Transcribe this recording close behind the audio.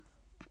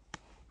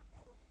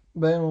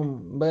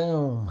Boom,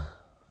 boom.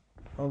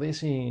 Oh,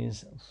 this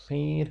is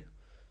feed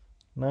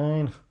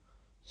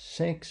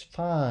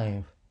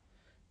 965.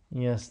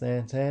 Yes,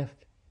 that's FED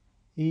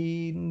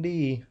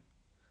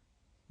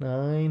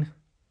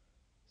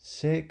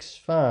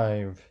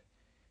 965.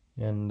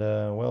 And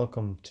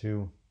welcome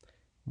to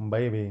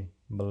Baby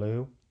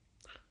Blue.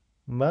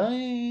 Bye.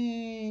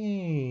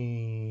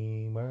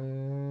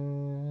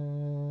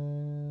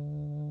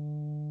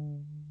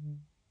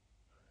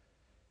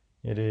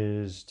 It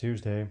is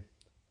Tuesday,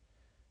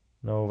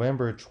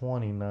 November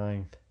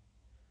 29th,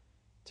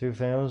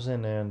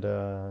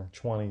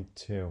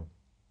 2022.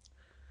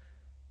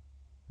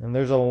 And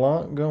there's a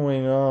lot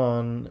going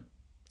on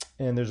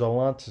and there's a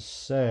lot to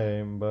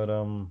say, but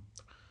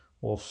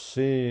we'll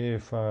see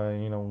if I,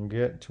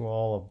 get to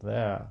all of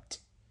that.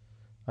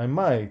 I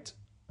might.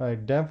 I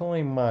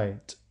definitely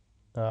might.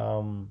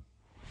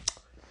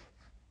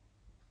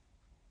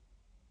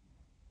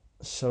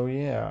 So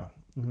yeah.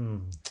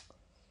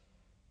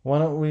 Why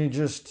don't we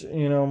just,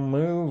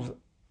 move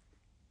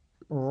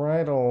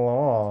right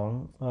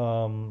along?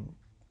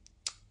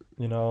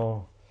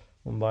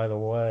 By the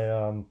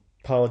way,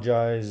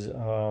 apologize.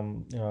 I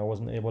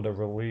wasn't able to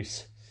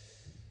release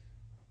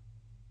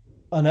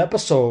an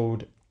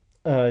episode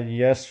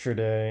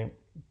yesterday,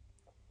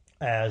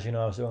 as I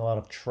was doing a lot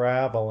of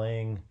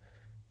traveling,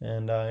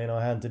 and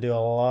I had to do a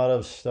lot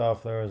of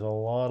stuff. There was a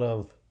lot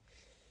of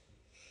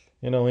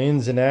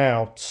ins and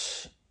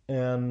outs,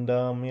 and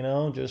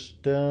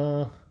just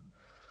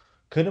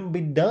couldn't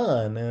be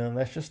done, and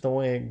that's just the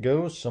way it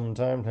goes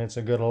sometimes. It's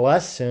a good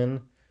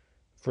lesson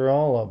for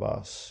all of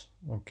us.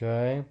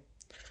 Okay.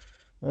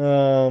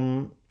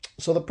 Um,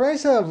 so the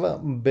price of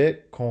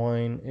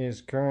Bitcoin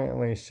is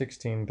currently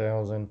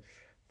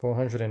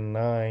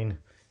 16,409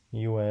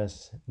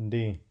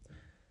 USD.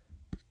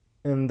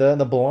 And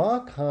the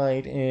block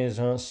height is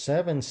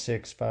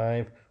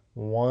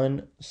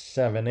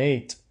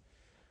 765,178.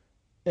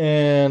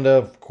 And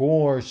of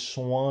course,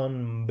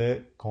 one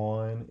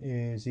Bitcoin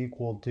is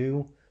equal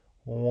to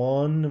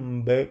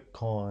one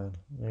Bitcoin.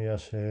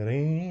 Yes, it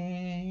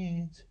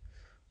is.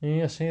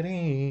 Yes, it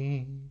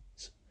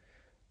is.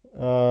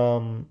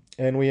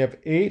 And we have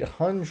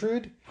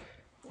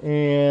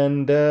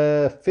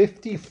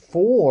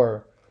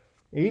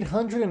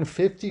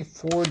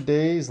 854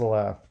 days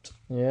left.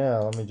 Yeah,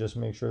 let me just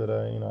make sure that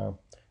I,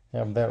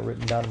 have that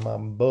written down in my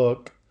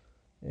book.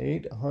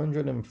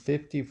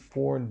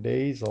 854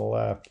 days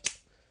left.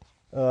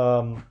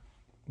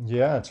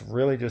 Yeah, it's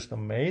really just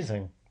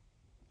amazing.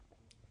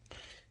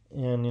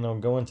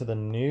 And, go into the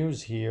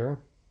news here.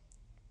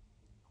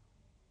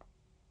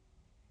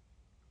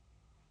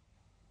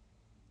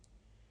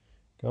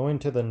 From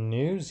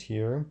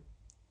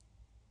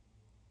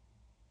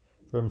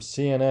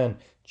CNN.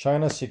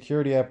 China's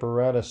security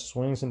apparatus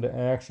swings into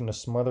action to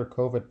smother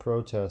COVID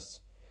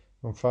protests.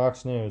 From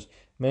Fox News.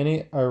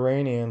 Many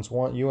Iranians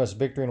want U.S.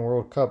 victory in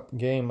World Cup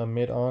game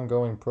amid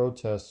ongoing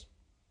protests.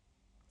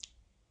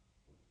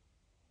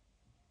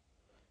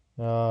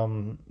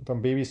 From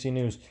BBC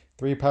News.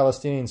 3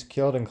 Palestinians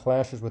killed in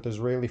clashes with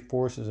Israeli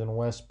forces in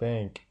West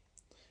Bank.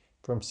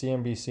 From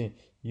CNBC.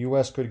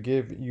 U.S. could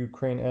give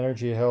Ukraine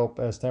energy help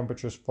as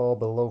temperatures fall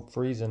below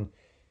freezing.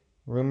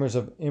 Rumors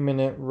of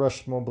imminent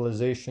Russian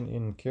mobilization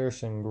in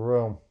Kherson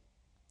grow.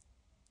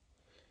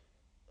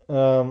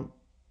 And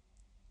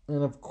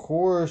of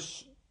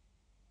course,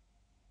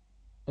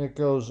 it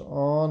goes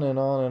on and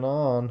on and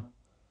on,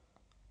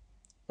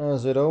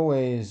 as it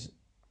always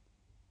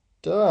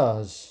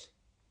does.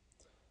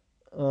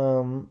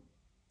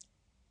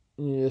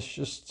 It's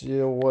just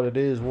what it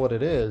is.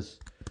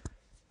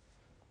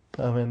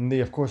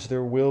 Of course,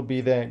 there will be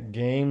that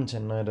game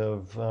tonight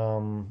of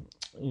the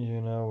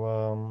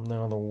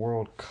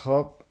World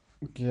Cup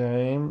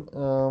game.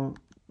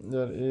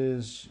 That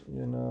is,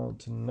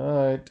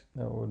 tonight.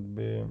 That would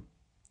be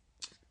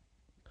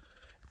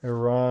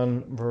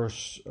Iran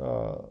versus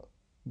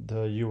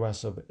the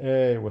US of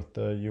A, with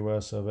the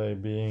US of A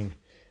being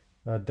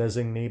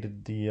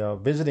designated the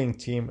visiting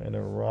team and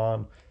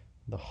Iran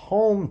the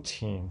home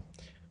team.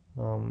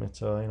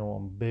 It's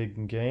a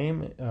big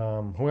game.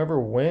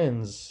 Whoever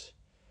wins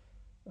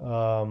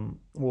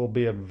will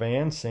be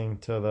advancing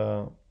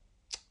to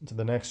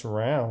the next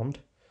round.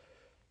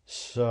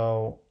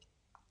 So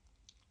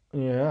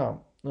yeah.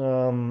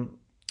 And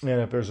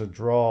if there's a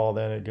draw,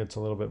 then it gets a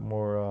little bit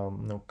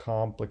more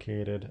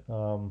complicated.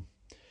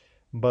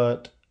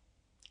 But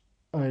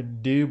I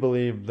do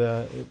believe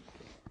that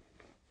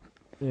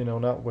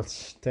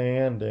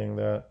notwithstanding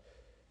that,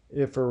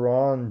 if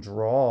Iran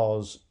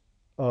draws,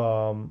 they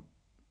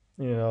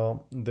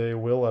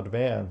will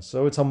advance.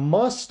 So it's a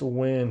must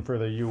win for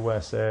the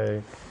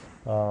USA.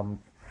 And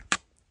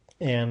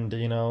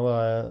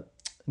the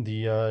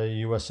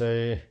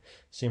USA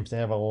seems to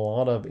have a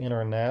lot of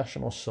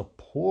international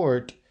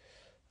support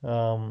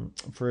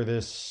for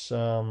this,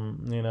 to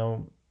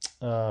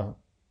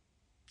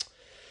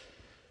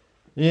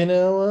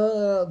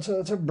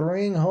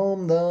bring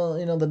home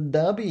the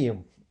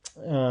W.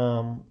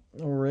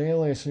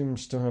 Really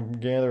seems to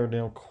have gathered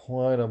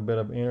quite a bit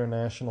of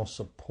international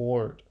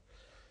support.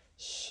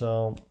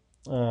 So,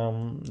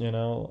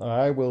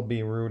 I will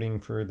be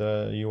rooting for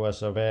the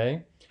US of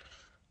A,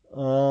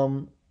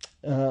 um,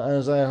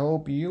 as I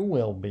hope you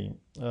will be.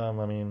 I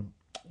mean,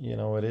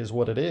 it is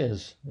what it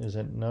is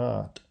it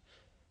not?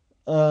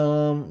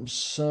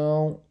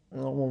 So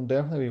we'll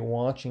definitely be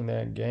watching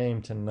that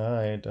game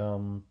tonight.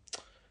 And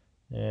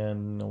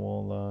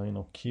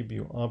we'll keep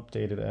you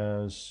updated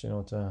as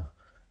to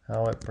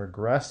how it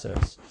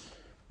progresses.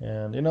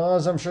 And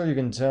as I'm sure you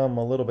can tell, I'm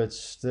a little bit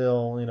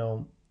still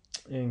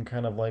in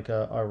kind of like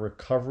a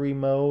recovery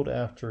mode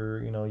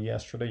after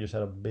yesterday. Just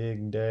had a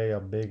big day, a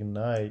big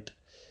night,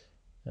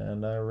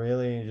 and I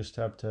really just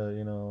have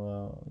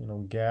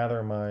to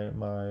gather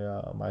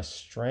my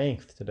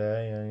strength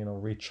today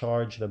and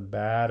recharge the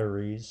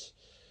batteries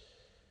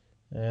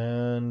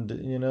and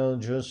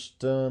just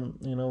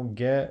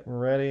get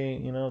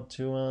ready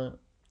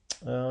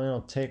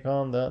to take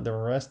on the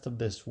rest of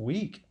this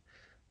week.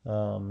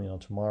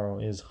 Tomorrow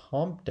is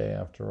hump day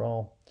after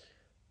all.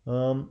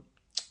 um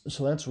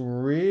so that's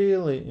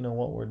really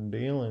what we're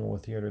dealing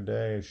with here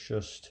today. It's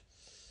just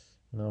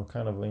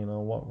kind of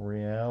what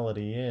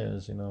reality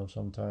is.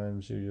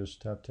 Sometimes you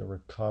just have to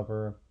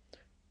recover,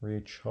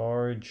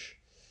 recharge,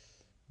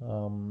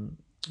 um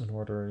in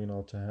order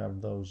to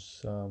have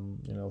those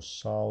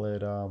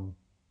solid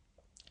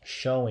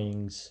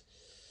showings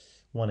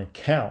when it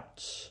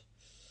counts,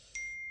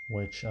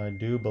 which I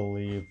do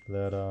believe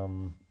that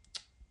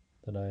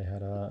I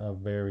had a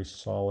very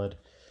solid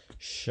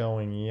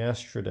showing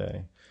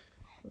yesterday.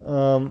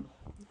 Um,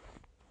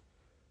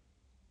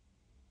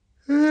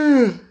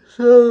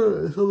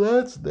 so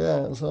that's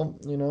that. So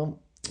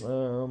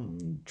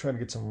try to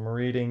get some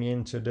reading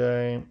in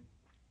today.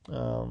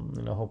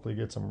 Hopefully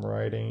get some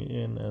writing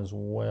in as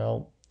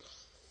well,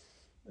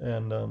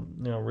 and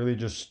really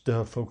just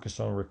focus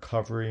on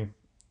recovery,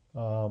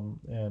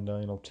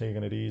 and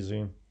taking it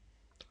easy,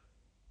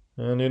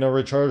 and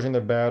recharging the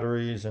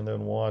batteries, and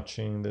then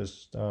watching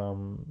this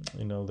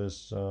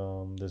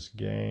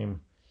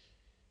game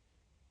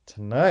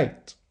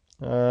tonight.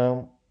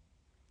 Um,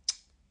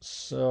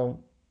 so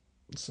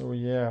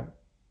yeah,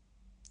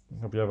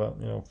 hope you have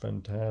a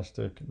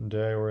fantastic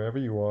day wherever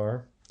you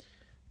are,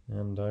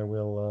 and I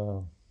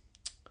will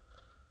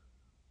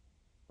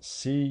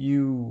see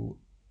you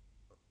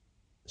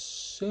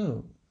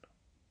soon.